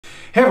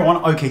Hey everyone,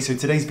 okay, so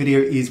today's video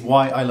is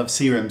why I love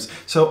serums.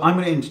 So I'm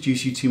going to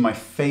introduce you to my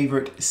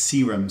favorite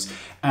serums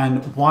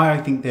and why I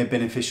think they're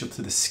beneficial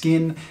to the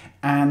skin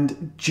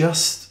and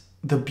just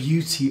the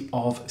beauty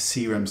of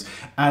serums.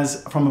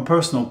 As from a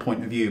personal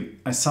point of view,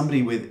 as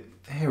somebody with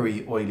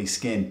very oily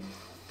skin,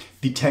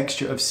 the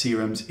texture of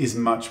serums is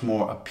much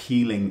more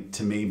appealing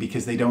to me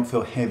because they don't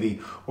feel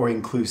heavy or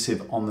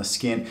inclusive on the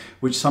skin,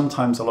 which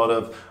sometimes a lot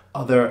of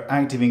other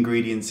active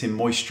ingredients in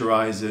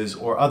moisturizers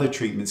or other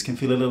treatments can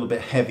feel a little bit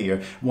heavier.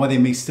 While they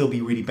may still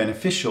be really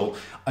beneficial,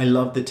 I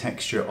love the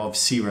texture of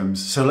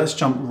serums. So let's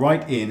jump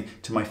right in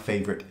to my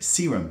favorite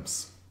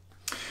serums.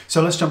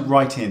 So let's jump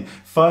right in.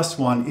 First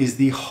one is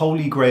the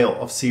holy grail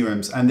of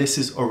serums, and this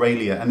is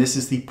Aurelia, and this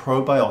is the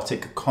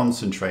probiotic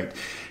concentrate.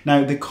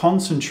 Now the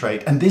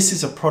concentrate, and this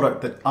is a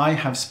product that I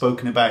have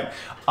spoken about,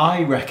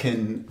 I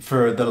reckon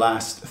for the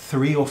last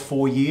 3 or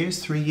 4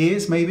 years, 3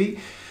 years maybe.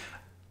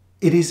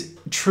 It is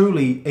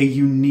truly a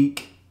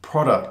unique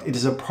product. It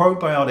is a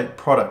probiotic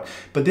product,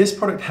 but this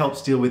product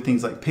helps deal with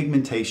things like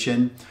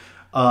pigmentation,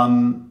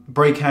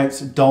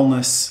 breakouts,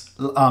 dullness,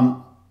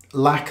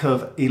 lack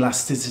of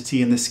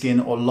elasticity in the skin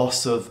or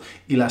loss of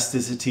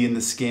elasticity in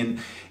the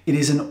skin. It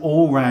is an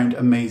all-round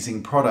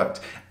amazing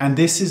product. And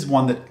this is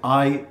one that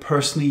I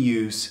personally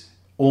use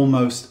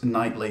almost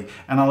nightly.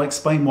 And I'll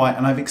explain why.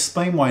 And I've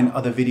explained why in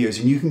other videos,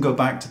 and you can go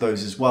back to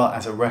those as well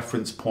as a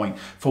reference point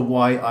for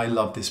why I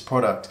love this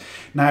product.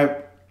 Now,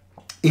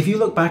 if you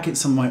look back at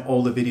some of my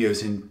older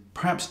videos in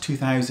perhaps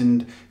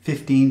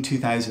 2015,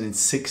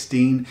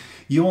 2016,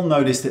 you'll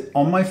notice that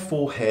on my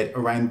forehead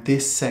around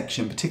this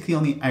section, particularly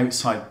on the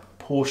outside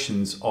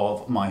portions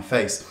of my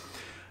face,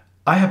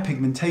 I have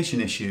pigmentation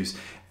issues.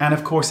 And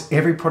of course,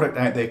 every product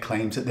out there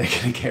claims that they're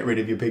going to get rid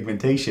of your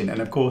pigmentation. And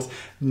of course,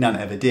 none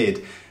ever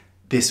did.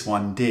 This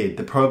one did.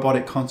 The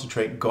probiotic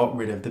concentrate got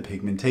rid of the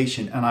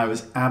pigmentation, and I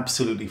was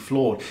absolutely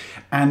floored.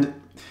 And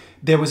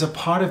there was a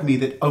part of me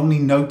that only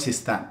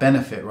noticed that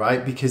benefit,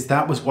 right? Because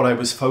that was what I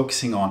was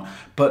focusing on.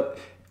 But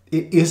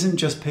it isn't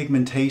just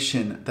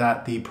pigmentation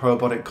that the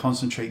probiotic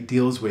concentrate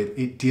deals with.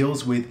 It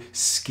deals with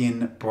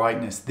skin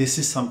brightness. This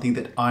is something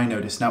that I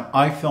noticed. Now,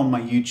 I film my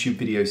YouTube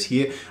videos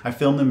here. I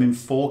film them in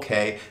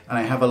 4K, and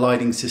I have a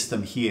lighting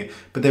system here,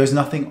 but there's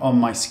nothing on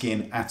my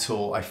skin at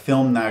all. I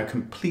film now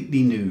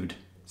completely nude,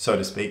 so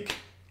to speak.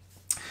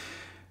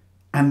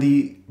 And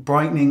the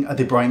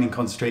brightening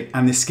concentrate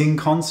and the skin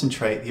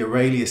concentrate, the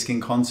Aurelia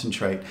skin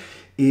concentrate,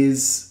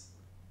 is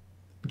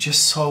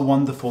just so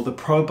wonderful. The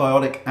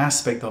probiotic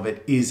aspect of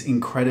it is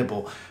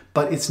incredible,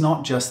 but it's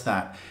not just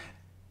that.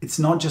 It's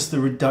not just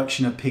the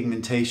reduction of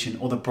pigmentation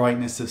or the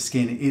brightness of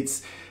skin.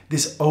 It's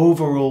this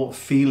overall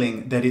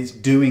feeling that it's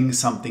doing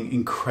something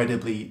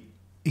incredibly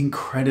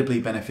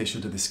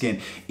beneficial to the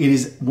skin. It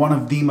is one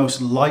of the most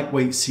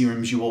lightweight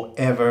serums you will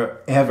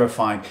ever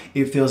find.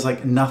 It feels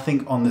like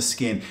nothing on the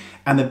skin.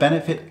 And the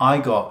benefit I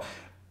got,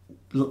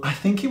 I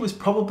think it was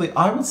probably,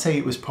 I would say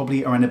it was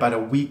probably around about a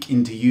week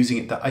into using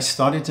it that I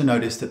started to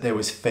notice that there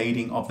was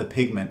fading of the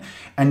pigment.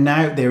 And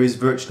now there is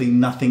virtually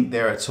nothing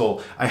there at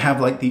all. I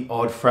have like the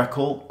odd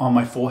freckle on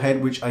my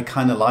forehead, which I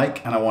kind of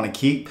like and I want to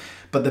keep,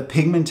 but the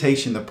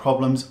pigmentation, the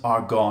problems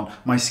are gone.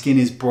 My skin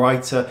is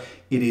brighter.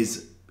 It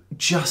is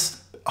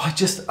just, I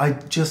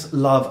just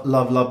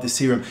love this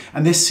serum.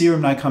 And this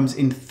serum now comes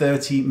in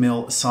 30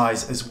 ml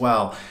size as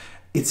well.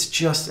 It's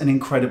just an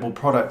incredible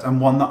product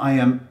and one that I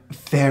am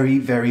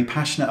very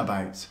passionate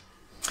about.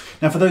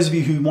 Now, for those of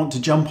you who want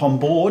to jump on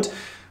board,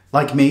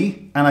 like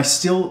me, and I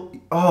still,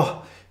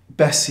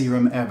 best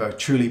serum ever,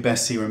 truly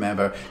best serum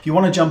ever. If you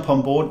want to jump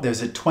on board,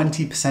 there's a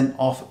 20%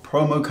 off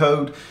promo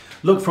code.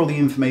 Look for all the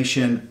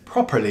information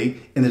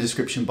properly in the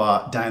description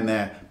bar down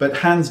there. But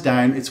hands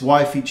down, it's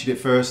why I featured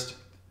it first,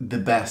 the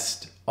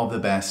best of the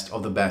best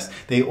of the best.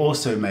 They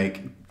also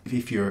make,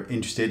 if you're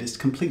interested, it's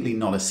completely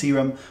not a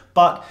serum,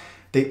 but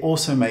they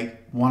also make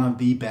one of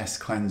the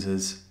best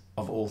cleansers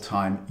of all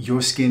time.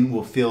 Your skin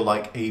will feel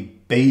like a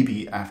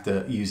baby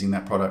after using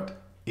that product.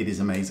 It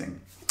is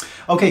amazing.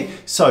 Okay,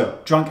 so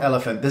Drunk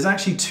Elephant. There's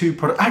actually 2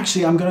 products.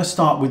 Actually, I'm going to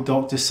start with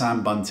Dr.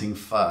 Sam Bunting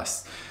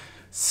first.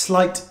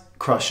 Slight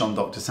crush on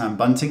Dr. Sam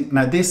Bunting.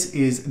 Now, this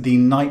is the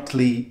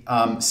nightly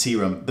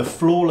serum, the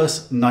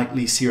Flawless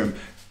Nightly Serum.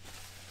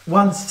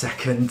 1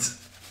 second.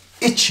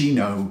 Itchy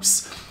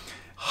nose.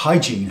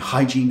 Hygiene.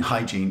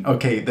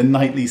 Okay, the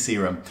nightly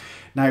serum.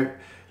 Now,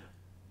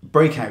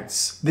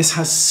 breakouts. This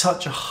has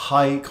such a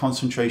high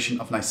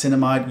concentration of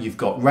niacinamide. You've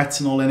got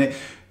retinol in it.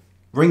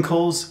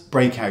 Wrinkles,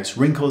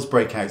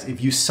 breakouts.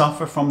 If you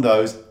suffer from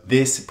those,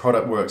 this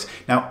product works.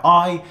 Now,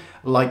 I,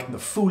 like the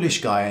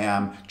foolish guy I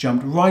am,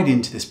 jumped right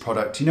into this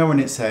product. You know when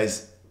it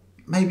says,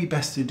 maybe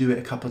best to do it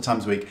a couple of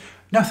times a week.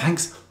 No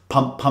thanks.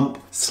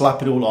 Pump,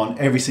 slap it all on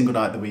every single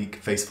night of the week,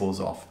 face falls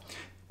off.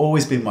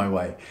 Always been my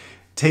way.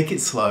 Take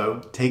it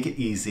slow, take it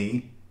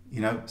easy.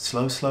 You know,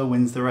 slow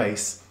wins the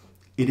race.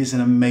 It is an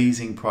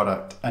amazing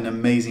product,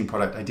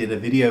 I did a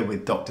video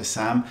with Dr.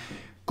 Sam.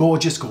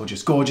 Gorgeous.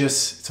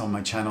 It's on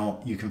my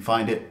channel. You can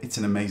find it. It's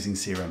an amazing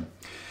serum.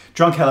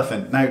 Drunk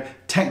Elephant. Now,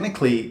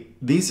 technically,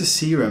 these are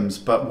serums,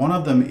 but one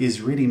of them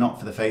is really not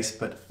for the face,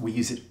 but we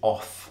use it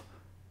off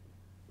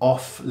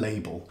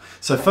label.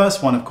 So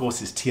first one, of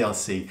course, is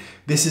TLC.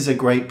 This is a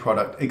great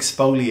product,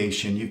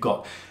 exfoliation. You've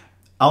got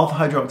alpha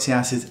hydroxy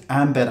acids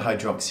and beta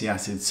hydroxy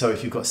acids. So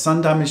if you've got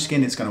sun damaged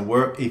skin, it's going to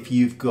work. If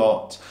you've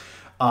got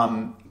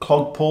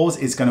clogged pores,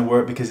 it's going to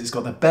work because it's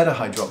got the beta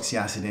hydroxy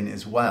acid in it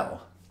as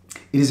well.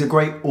 It is a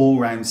great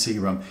all-round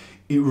serum.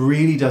 It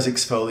really does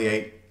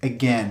exfoliate.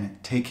 Again,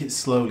 take it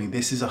slowly.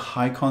 This is a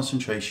high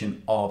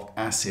concentration of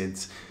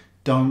acids.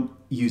 Don't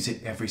use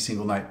it every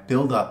single night.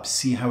 Build up,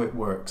 see how it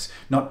works.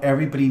 Not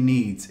everybody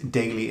needs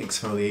daily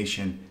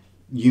exfoliation.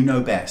 You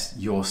know best,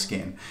 your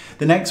skin.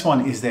 The next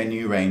one is their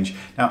new range.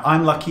 Now,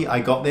 I'm lucky I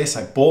got this,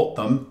 I bought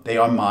them, they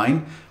are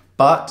mine,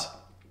 but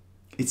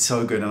it's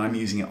so good and I'm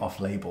using it off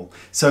label.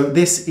 So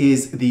this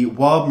is the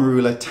Wild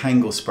Marula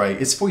Tangle Spray.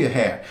 It's for your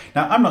hair.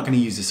 Now, I'm not gonna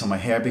use this on my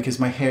hair because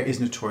my hair is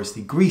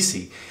notoriously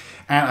greasy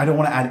and I don't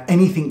wanna add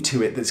anything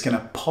to it that's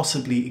gonna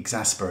possibly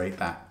exasperate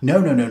that. No,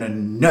 no, no, no,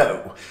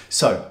 no.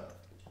 So,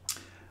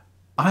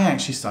 I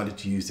actually started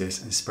to use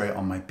this and spray it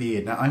on my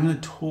beard. Now I'm going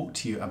to talk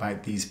to you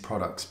about these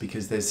products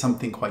because there's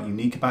something quite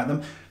unique about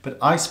them, but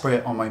I spray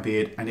it on my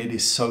beard and it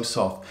is so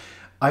soft.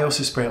 I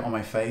also spray it on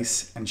my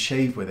face and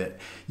shave with it.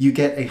 You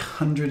get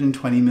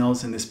 120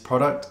 mils in this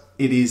product.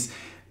 It is,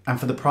 and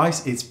for the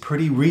price, it's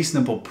pretty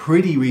reasonable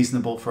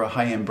for a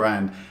high-end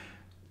brand.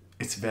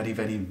 It's very,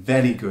 very,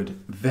 very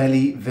good.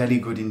 Very, very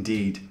good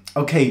indeed.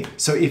 Okay,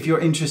 so if you're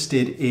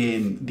interested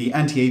in the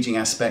anti-aging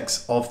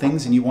aspects of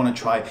things and you want to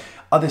try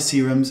other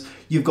serums,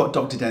 you've got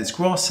Dr. Dennis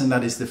Gross, and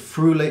that is the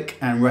Ferulic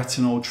and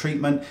Retinol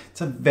treatment. It's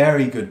a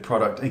very good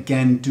product.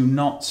 Again, do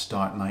not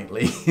start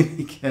nightly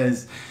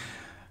because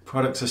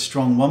products are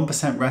strong.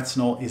 1%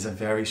 retinol is a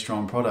very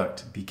strong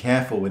product. Be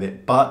careful with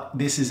it, but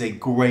this is a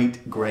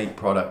great, great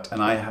product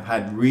and I have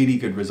had really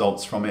good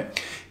results from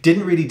it.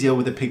 Didn't really deal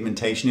with the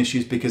pigmentation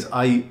issues because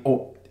I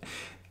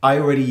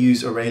already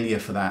use Aurelia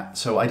for that,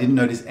 so I didn't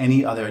notice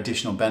any other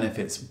additional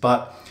benefits.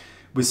 But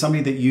with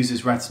somebody that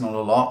uses retinol a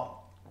lot,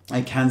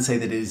 I can say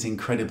that it is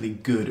incredibly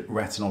good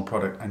retinol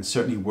product and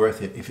certainly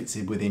worth it if it's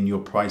within your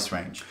price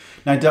range.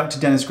 Now, Dr.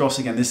 Dennis Gross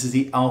again, this is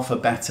the Alpha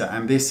Beta,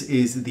 and this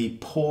is the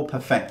Pore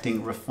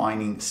Perfecting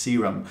Refining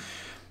Serum.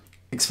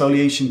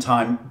 Exfoliation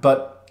time,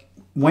 but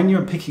when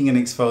you're picking an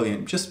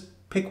exfoliant,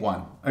 just pick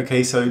one,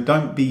 okay? So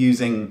don't be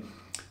using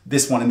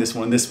this one and this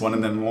one and this one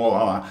and then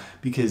blah,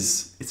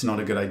 because it's not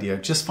a good idea.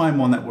 Just find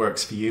one that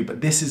works for you, but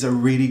this is a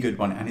really good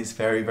one and it's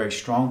very, very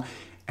strong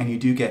and you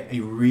do get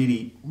a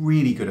really,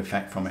 really good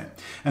effect from it.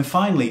 And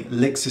finally,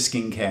 Lixir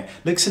Skincare.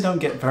 Lixir don't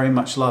get very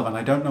much love and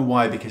I don't know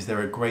why because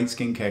they're a great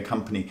skincare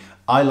company.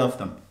 I love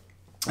them.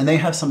 And they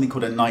have something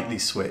called a nightly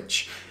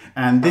switch.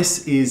 And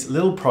this is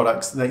little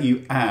products that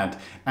you add.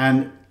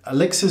 And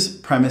Elixir's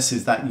premise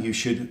is that you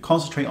should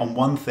concentrate on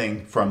one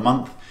thing for a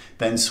month,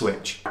 then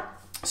switch.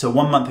 So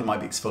 1 month it might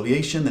be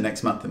exfoliation, the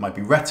next month it might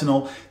be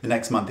retinol, the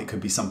next month it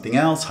could be something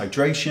else,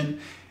 hydration.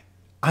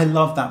 I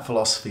love that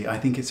philosophy. I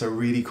think it's a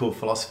really cool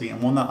philosophy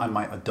and one that I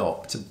might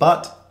adopt.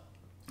 But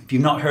if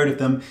you've not heard of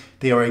them,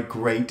 they are a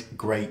great,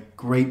 great,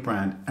 great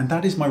brand. And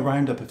that is my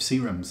roundup of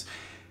serums.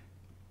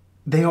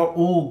 They are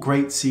all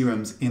great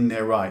serums in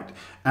their right.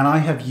 And I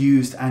have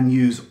used and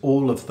use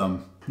all of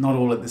them, not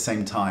all at the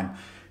same time.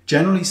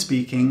 Generally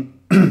speaking,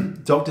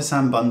 Dr.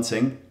 Sam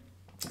Bunting,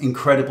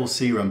 incredible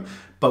serum.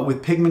 But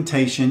with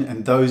pigmentation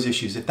and those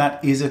issues, if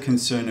that is a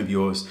concern of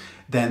yours,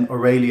 then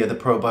Aurelia, the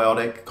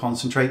probiotic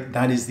concentrate,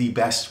 that is the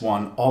best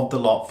one of the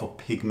lot for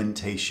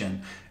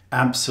pigmentation.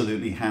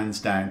 Absolutely, hands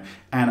down.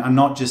 And I'm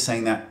not just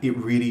saying that, it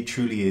really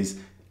truly is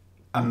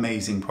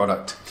amazing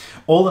product.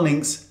 All the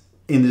links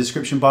in the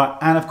description bar,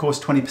 and of course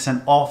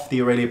 20% off the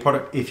Aurelia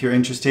product if you're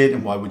interested,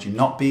 and why would you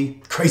not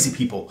be? Crazy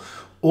people.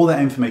 All that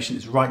information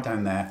is right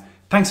down there.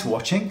 Thanks for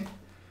watching.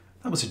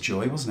 That was a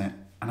joy, wasn't it?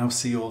 And I'll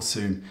see you all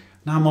soon.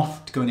 Now I'm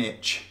off to go and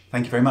itch.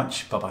 Thank you very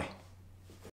much. Bye-bye.